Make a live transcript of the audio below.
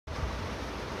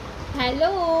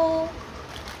Hello.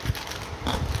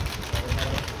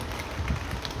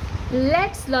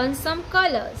 Let's learn some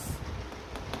colors.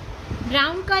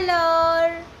 Brown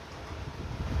color,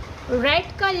 red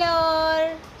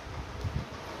color,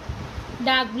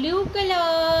 dark blue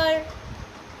color,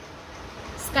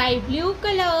 sky blue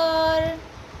color,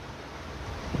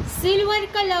 silver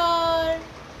color,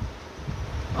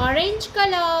 orange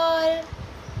color,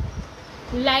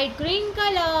 light green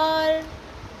color,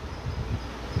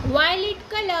 violet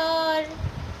color,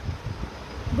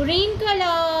 green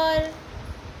color,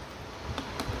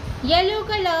 yellow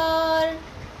color,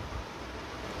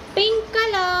 pink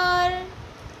color,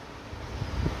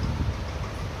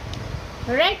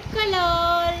 red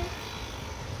color,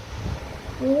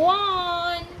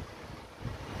 one,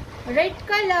 red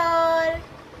color,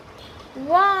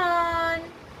 one,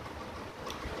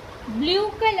 blue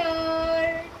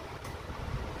color,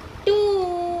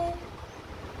 two,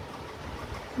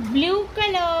 blue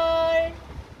color,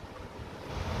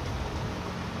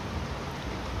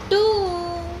 two,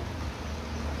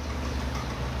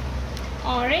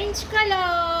 orange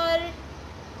color,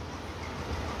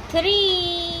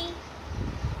 three,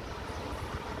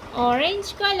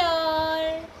 orange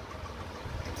color,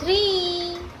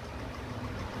 three,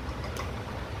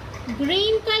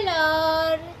 green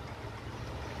color,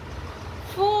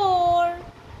 four,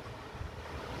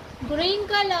 green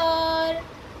color,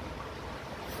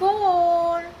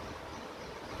 four,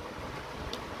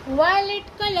 violet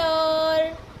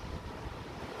color,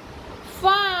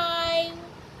 five,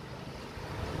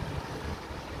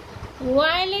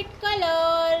 violet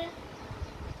color,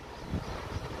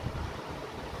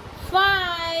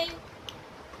 five,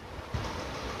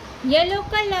 yellow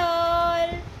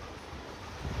color,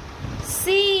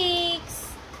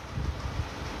 six,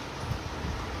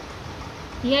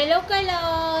 yellow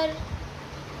color,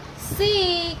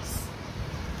 six,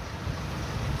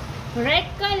 red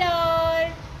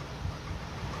color,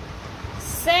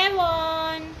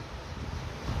 seven,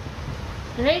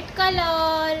 red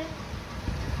color,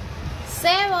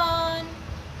 seven,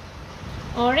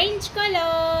 orange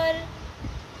color,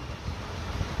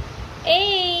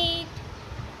 eight,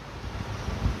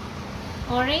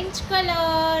 orange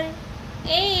color,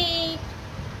 eight,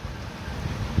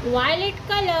 violet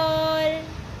color,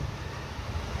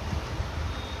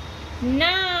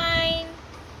 nine,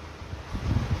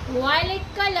 violet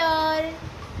color,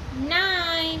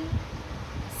 nine,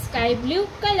 sky blue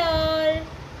color,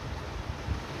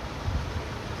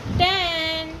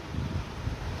 10,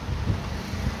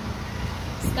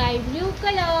 sky blue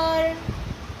color,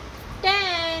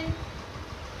 10,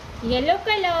 yellow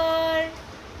color,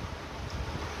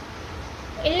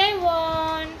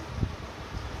 11,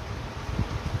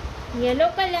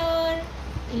 yellow color,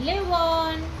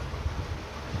 11,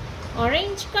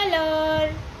 orange color,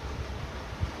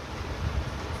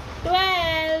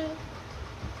 12,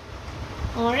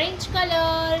 orange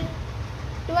color,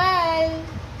 12,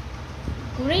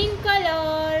 green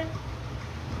color,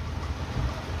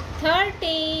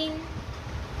 13,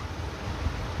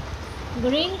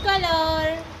 green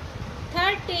color,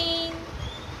 13,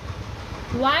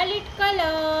 violet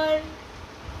color,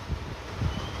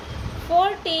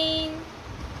 14,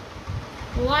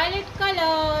 violet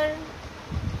color,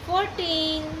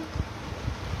 14,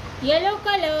 yellow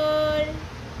color,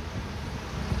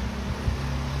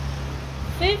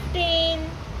 15,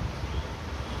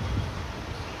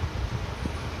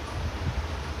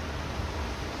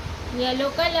 yellow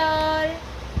color,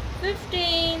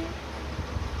 15,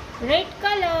 red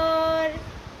color,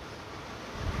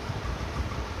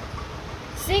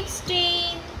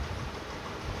 16,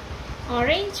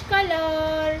 orange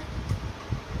color,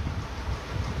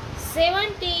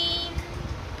 17,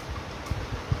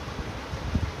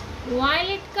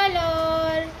 violet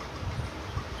color,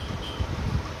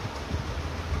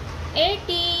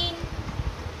 18,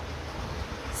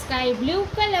 sky blue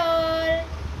color,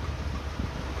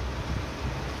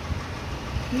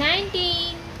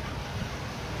 19,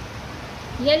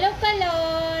 yellow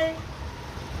color,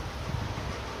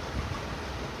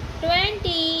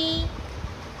 20,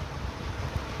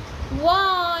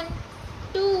 1,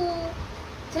 2,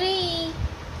 3,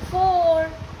 4,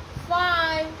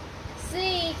 5,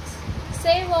 6,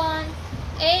 7,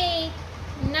 8,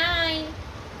 9,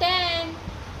 10,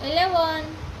 11,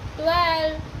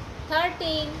 12,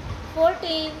 13,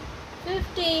 14,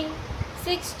 15,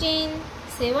 16,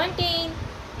 17,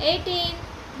 18,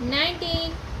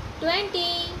 19,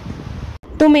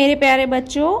 20। तो मेरे प्यारे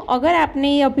बच्चों, अगर आपने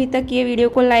अभी तक ये video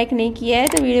को लाइक नहीं किया है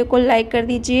तो वीडियो को लाइक कर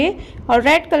दीजिए और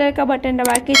रेड कलर का बटन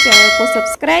दबा के चैनल को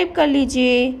सब्सक्राइब कर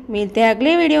लीजिए। मिलते हैं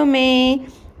अगले वीडियो में,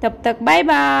 तब तक बाय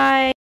बाय।